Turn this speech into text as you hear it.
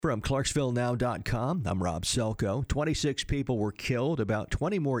From ClarksvilleNow.com, I'm Rob Selko. 26 people were killed, about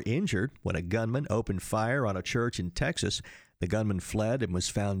 20 more injured when a gunman opened fire on a church in Texas. The gunman fled and was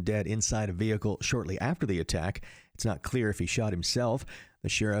found dead inside a vehicle shortly after the attack. It's not clear if he shot himself. The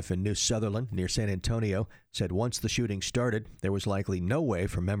sheriff in New Sutherland, near San Antonio, said once the shooting started, there was likely no way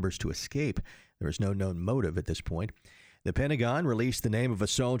for members to escape. There is no known motive at this point. The Pentagon released the name of a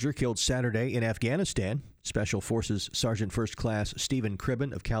soldier killed Saturday in Afghanistan. Special Forces Sergeant First Class Stephen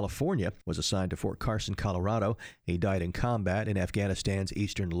Cribben of California was assigned to Fort Carson, Colorado. He died in combat in Afghanistan's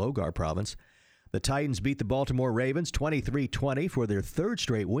eastern Logar province. The Titans beat the Baltimore Ravens 23-20 for their third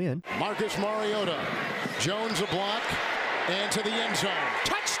straight win. Marcus Mariota, Jones a block, and to the end zone.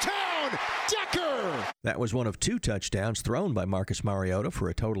 Touchdown, Decker! That was one of two touchdowns thrown by Marcus Mariota for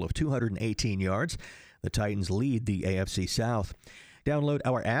a total of 218 yards. The Titans lead the AFC South. Download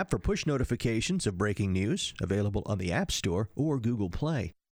our app for push notifications of breaking news, available on the App Store or Google Play.